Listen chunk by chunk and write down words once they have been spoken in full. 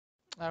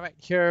All right,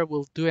 here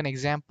we'll do an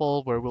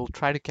example where we'll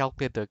try to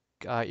calculate the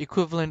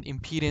equivalent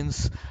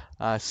impedance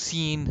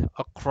seen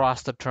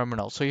across the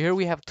terminal. So here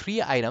we have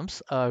three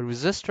items, a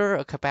resistor,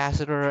 a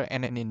capacitor,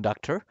 and an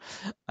inductor.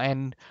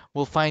 And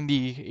we'll find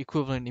the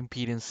equivalent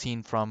impedance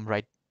seen from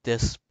right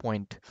this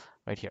point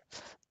right here.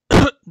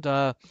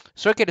 The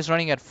circuit is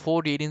running at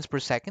 4 radians per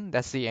second.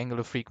 That's the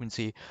angular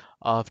frequency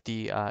of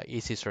the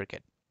AC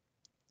circuit.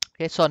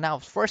 Okay, so now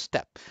first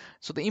step.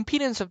 So the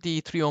impedance of the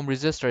 3 ohm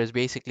resistor is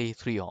basically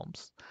 3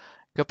 ohms.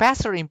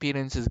 Capacitor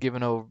impedance is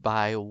given over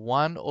by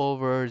 1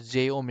 over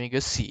j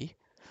omega c.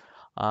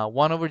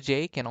 1 over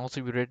j can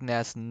also be written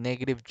as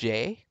negative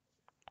j.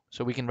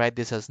 So we can write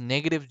this as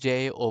negative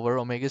j over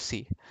omega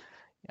c.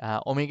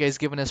 Omega is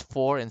given as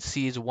 4 and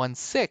c is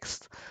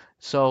 1/6.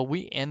 So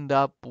we end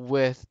up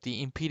with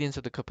the impedance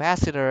of the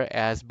capacitor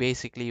as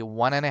basically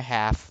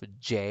 1.5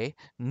 j,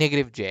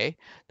 negative j,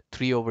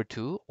 3 over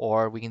 2,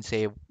 or we can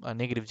say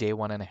negative j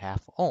 1.5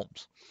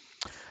 ohms.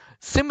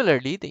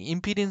 Similarly, the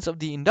impedance of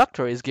the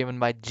inductor is given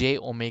by j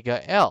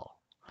omega L.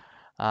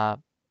 Uh,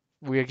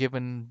 we are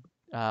given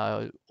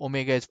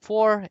omega is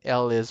 4,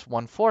 L is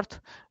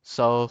 1/4,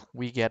 so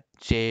we get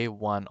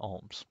J1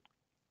 ohms.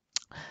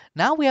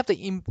 Now we have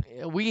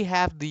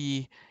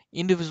the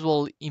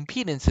individual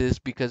impedances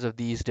because of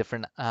these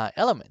different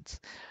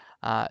elements.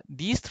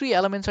 These three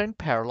elements are in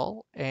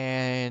parallel,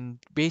 and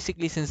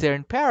basically, since they're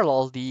in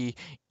parallel, the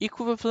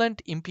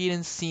equivalent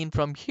impedance seen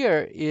from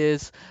here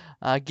is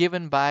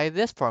given by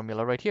this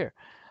formula right here.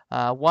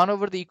 1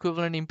 over the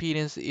equivalent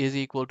impedance is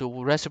equal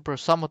to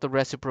sum of the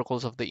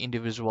reciprocals of the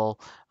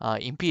individual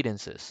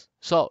impedances.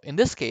 So in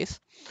this case,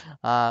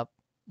 uh,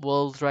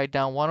 we'll write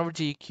down 1 over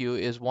GQ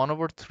is 1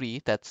 over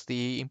 3. That's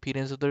the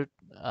impedance of the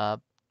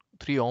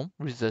 3 ohm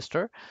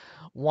resistor.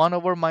 1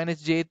 over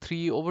minus j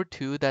 3 over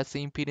 2, that's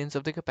the impedance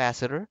of the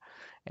capacitor,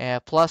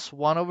 plus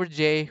 1 over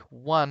j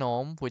 1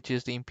 ohm, which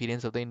is the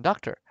impedance of the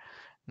inductor.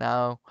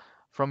 Now,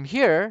 from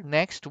here,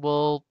 next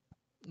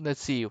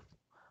let's see,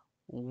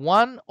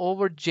 1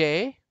 over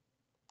j,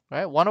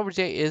 right? 1 over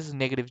j is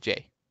negative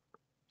j.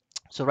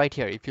 So right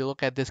here, if you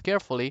look at this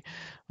carefully,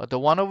 the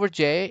 1 over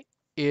j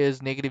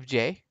is negative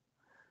j.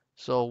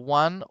 So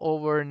 1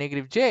 over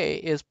negative j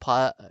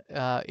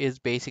is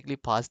basically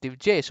positive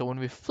j. So when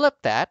we flip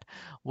that,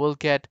 we'll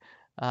get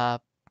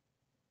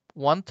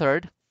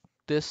 1/3.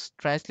 This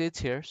translates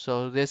here.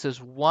 So this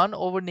is 1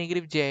 over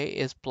negative j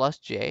is plus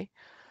j.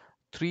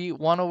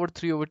 1 over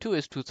 3 over 2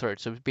 is 2/3.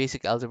 So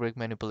basic algebraic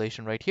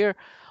manipulation right here.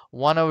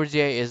 1 over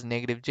j is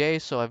negative j.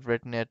 So I've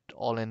written it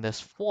all in this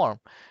form.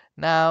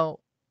 Now,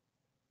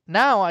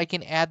 now I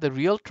can add the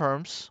real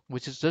terms,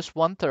 which is just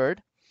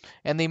 1/3,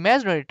 and the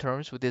imaginary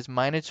terms, which is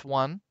minus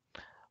 1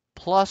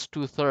 plus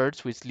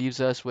 2/3, which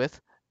leaves us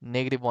with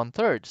negative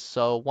 1/3.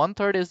 So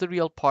 1/3 is the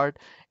real part,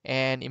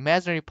 and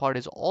imaginary part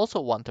is also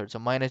 1/3, so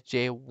minus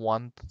j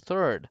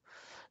 1/3.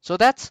 So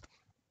that's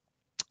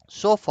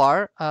so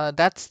far,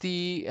 that's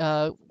the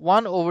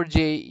 1 over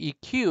j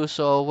eq.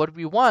 So what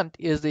we want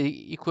is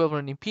the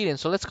equivalent impedance.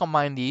 So let's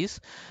combine these.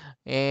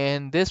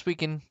 And this we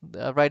can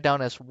write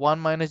down as 1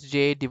 minus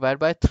j divided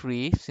by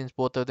 3, since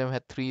both of them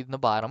had 3 in the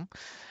bottom.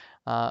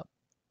 Uh,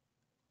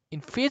 in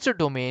phasor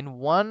domain,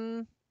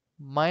 1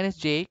 minus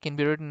j can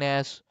be written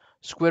as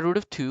square root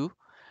of 2,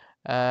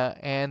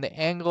 and the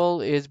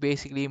angle is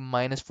basically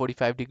minus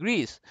 45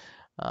 degrees.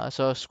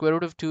 So square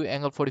root of 2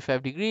 angle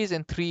 45 degrees,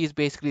 and 3 is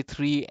basically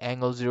 3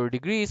 angle 0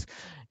 degrees.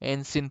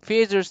 And in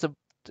phasors,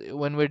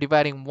 when we're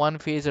dividing one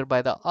phasor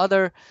by the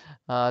other,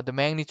 the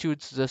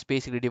magnitudes just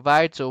basically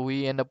divide. So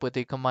we end up with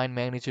a combined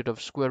magnitude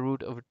of square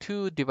root of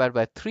 2 divided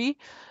by 3.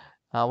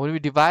 When we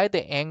divide,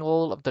 the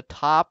angle of the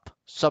top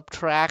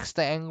subtracts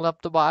the angle of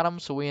the bottom,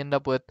 so we end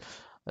up with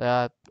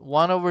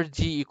 1 over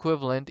g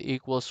equivalent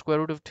equals square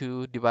root of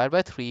 2 divided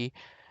by 3,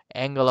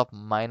 angle of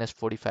minus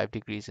 45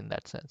 degrees in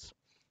that sense.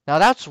 Now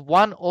that's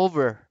 1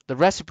 over the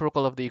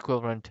reciprocal of the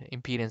equivalent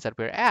impedance that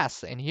we're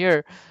asked. And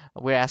here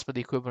we're asked for the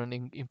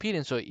equivalent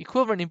impedance. So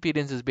equivalent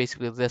impedance is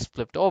basically this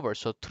flipped over.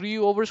 So 3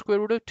 over square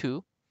root of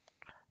 2,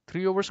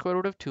 3 over square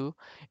root of 2.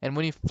 And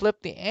when you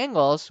flip the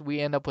angles,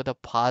 we end up with a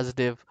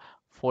positive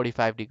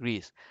 45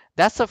 degrees.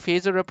 That's a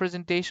phasor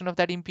representation of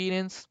that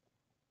impedance.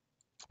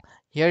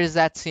 Here is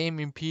that same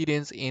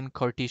impedance in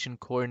Cartesian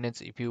coordinates.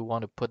 If you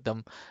want to put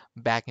them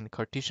back in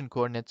Cartesian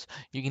coordinates,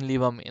 you can leave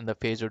them in the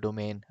phasor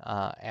domain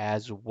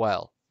as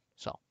well.